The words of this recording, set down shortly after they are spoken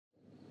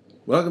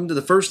Welcome to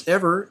the first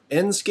ever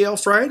N-Scale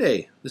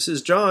Friday. This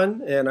is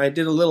John, and I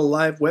did a little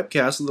live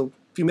webcast a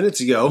few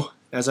minutes ago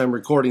as I'm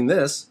recording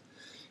this,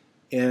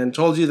 and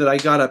told you that I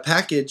got a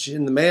package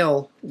in the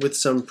mail with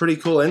some pretty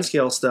cool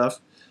N-Scale stuff.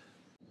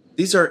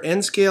 These are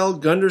N-Scale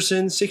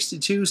Gunderson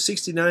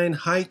 6269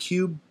 High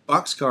Cube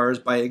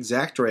Boxcars by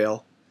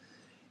ExactRail.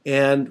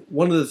 And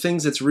one of the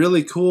things that's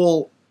really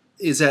cool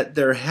is that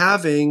they're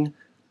having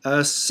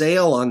a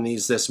sale on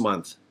these this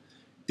month.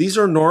 These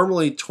are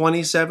normally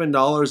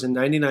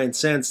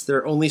 $27.99.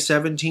 They're only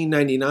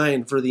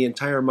 $17.99 for the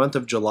entire month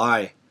of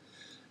July.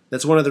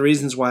 That's one of the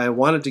reasons why I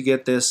wanted to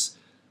get this.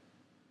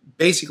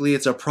 Basically,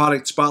 it's a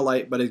product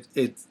spotlight, but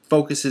it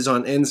focuses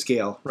on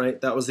N-Scale, right?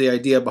 That was the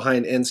idea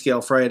behind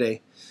N-Scale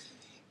Friday.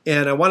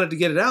 And I wanted to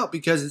get it out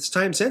because it's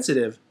time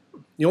sensitive.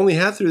 You only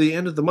have through the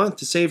end of the month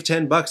to save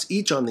 $10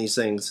 each on these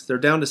things. They're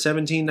down to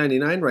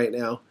 $17.99 right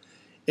now.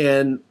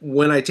 And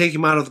when I take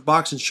them out of the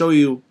box and show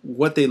you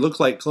what they look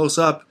like close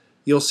up,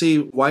 you'll see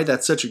why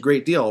that's such a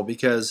great deal,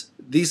 because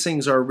these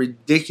things are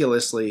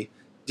ridiculously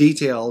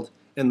detailed,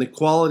 and the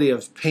quality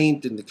of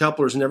paint and the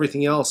couplers and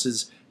everything else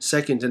is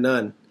second to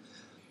none.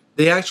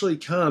 They actually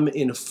come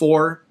in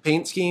 4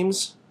 paint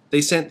schemes.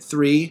 They sent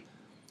 3.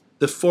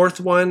 The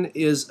 4th one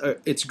is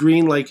it's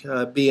green like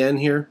BN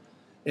here,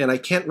 and I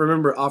can't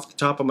remember off the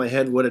top of my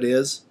head what it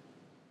is,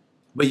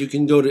 but you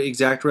can go to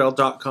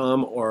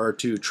ExactRail.com or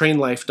to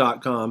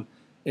TrainLife.com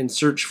and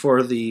search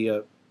for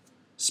the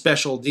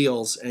special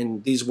deals,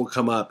 and these will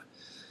come up.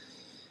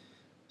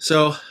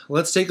 So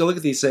let's take a look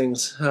at these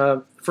things.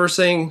 First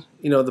thing,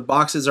 the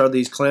boxes are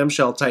these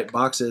clamshell type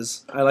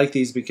boxes. I like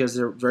these because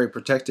they're very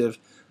protective.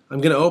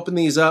 I'm going to open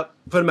these up,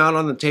 put them out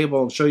on the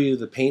table, and show you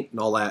the paint and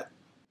all that.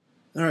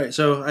 Alright,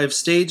 so I've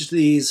staged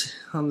these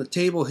on the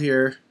table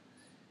here,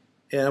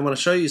 and I'm going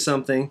to show you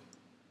something.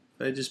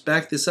 If I just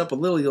back this up a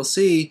little, you'll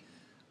see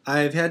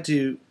I've had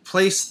to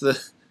place the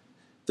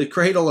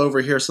cradle over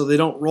here so they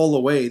don't roll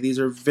away. These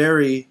are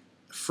very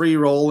free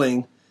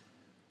rolling.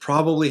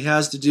 Probably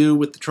has to do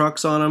with the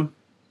trucks on them.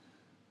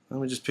 Let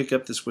me just pick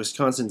up this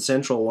Wisconsin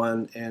Central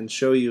one and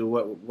show you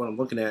what I'm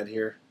looking at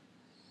here.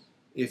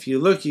 If you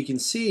look, you can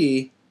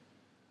see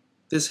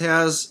this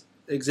has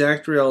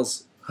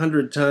ExactRail's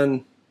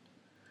 100-ton,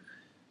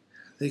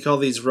 they call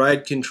these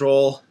ride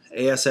control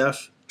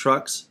ASF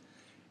trucks,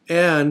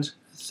 and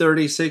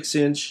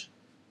 36-inch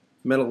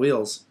metal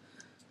wheels.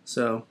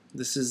 So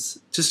this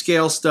is to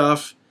scale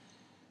stuff,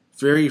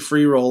 very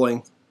free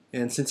rolling.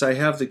 And since I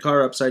have the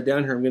car upside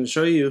down here, I'm going to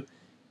show you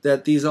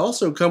that these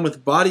also come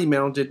with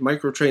body-mounted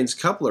microtrains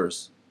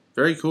couplers.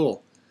 Very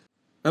cool.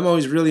 I'm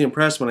always really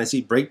impressed when I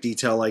see brake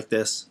detail like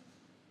this.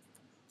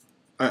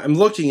 I'm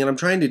looking and I'm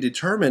trying to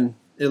determine,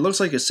 it looks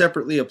like a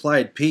separately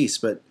applied piece,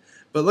 but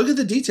look at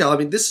the detail. I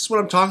mean, this is what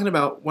I'm talking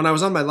about. When I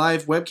was on my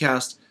live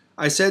webcast,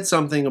 I said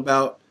something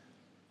about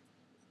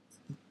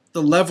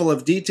the level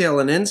of detail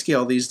in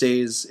N-Scale these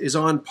days is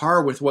on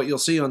par with what you'll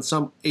see on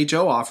some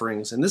HO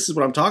offerings, and this is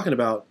what I'm talking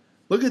about.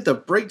 Look at the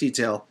brake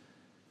detail,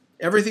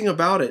 everything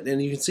about it,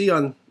 and you can see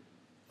on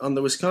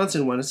the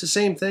Wisconsin one, it's the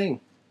same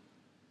thing.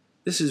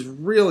 This is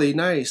really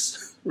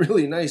nice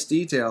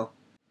detail.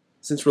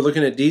 Since we're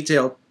looking at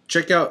detail,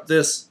 check out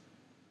this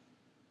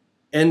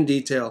end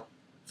detail.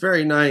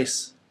 Very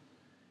nice.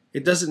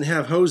 It doesn't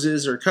have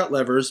hoses or cut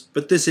levers,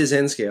 but this is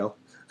N-Scale.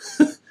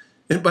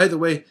 And by the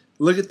way,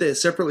 look at the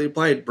separately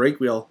applied brake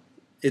wheel.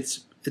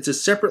 It's a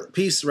separate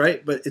piece,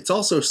 right? But it's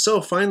also so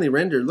finely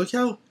rendered. Look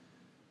how,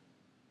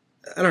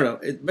 I don't know,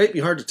 it might be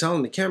hard to tell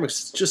in the camera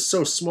because it's just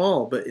so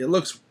small, but it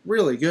looks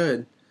really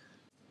good.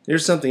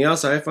 Here's something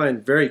else I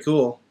find very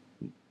cool.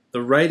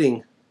 The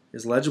writing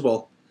is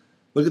legible.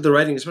 Look at the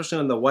writing, especially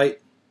on the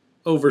white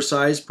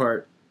oversized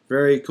part.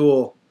 Very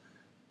cool.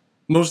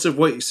 Most of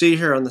what you see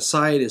here on the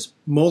side is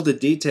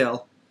molded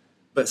detail,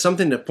 but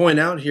something to point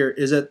out here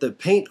is that the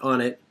paint on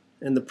it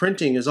and the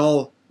printing is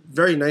all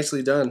very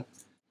nicely done.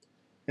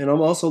 And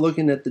I'm also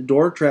looking at the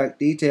door track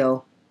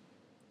detail.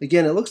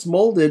 Again, it looks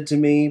molded to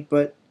me,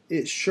 but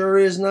it sure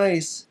is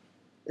nice.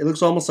 It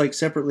looks almost like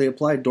separately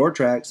applied door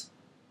tracks.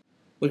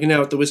 Looking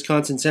now at the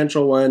Wisconsin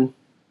Central one,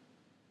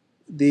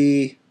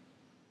 the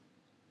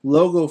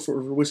logo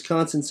for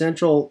Wisconsin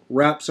Central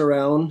wraps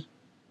around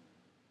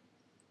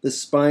the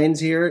spines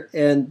here,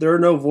 and there are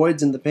no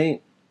voids in the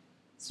paint.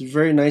 It's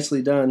very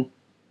nicely done.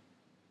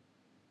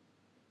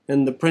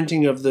 And the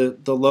printing of the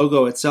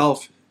logo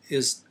itself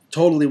is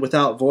totally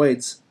without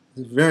voids.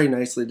 It's very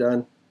nicely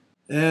done.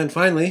 And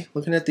finally,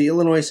 looking at the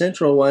Illinois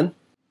Central one,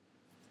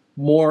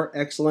 more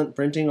excellent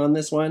printing on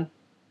this one,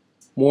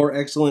 more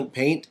excellent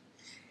paint,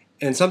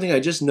 and something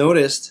I just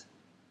noticed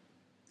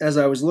as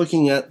I was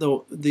looking at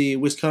the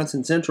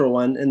Wisconsin Central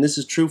one, and this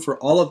is true for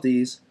all of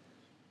these.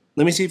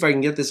 Let me see if I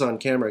can get this on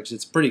camera because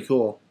it's pretty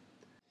cool.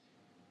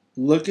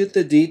 Look at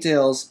the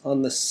details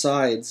on the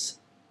sides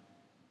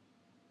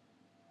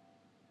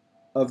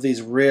of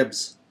these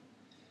ribs.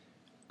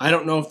 I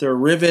don't know if they're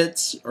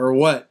rivets or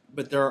what,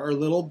 but there are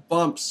little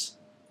bumps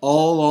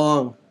all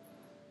along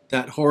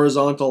that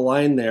horizontal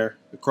line there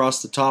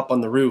across the top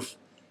on the roof.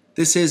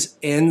 This is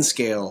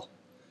N-Scale.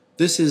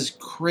 This is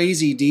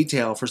crazy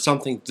detail for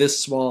something this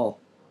small.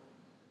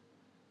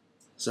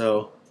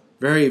 So,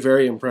 very,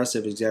 very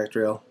impressive,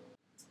 ExactRail.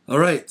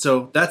 Alright,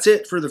 so that's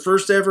it for the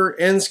first ever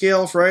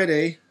N-Scale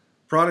Friday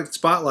product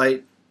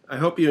spotlight. I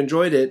hope you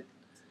enjoyed it.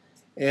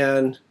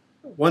 And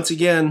once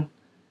again,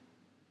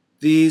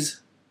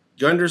 these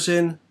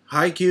Gunderson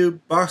High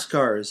Cube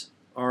Boxcars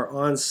are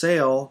on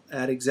sale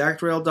at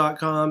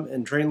ExactRail.com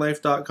and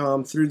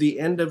TrainLife.com through the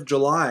end of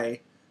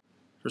July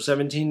for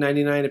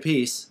 $17.99 a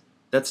piece.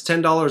 That's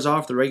 $10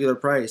 off the regular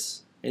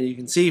price. And you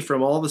can see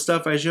from all the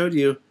stuff I showed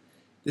you,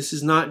 this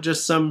is not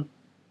just some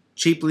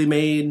cheaply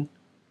made,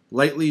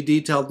 lightly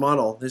detailed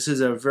model. This is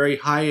a very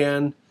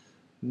high-end,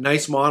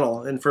 nice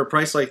model. And for a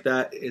price like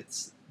that,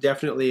 it's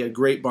definitely a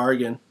great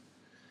bargain.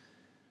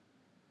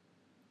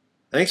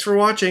 Thanks for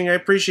watching. I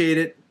appreciate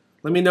it.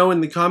 Let me know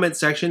in the comment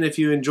section if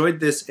you enjoyed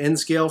this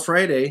N-Scale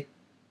Friday,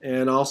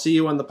 and I'll see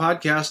you on the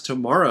podcast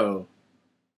tomorrow.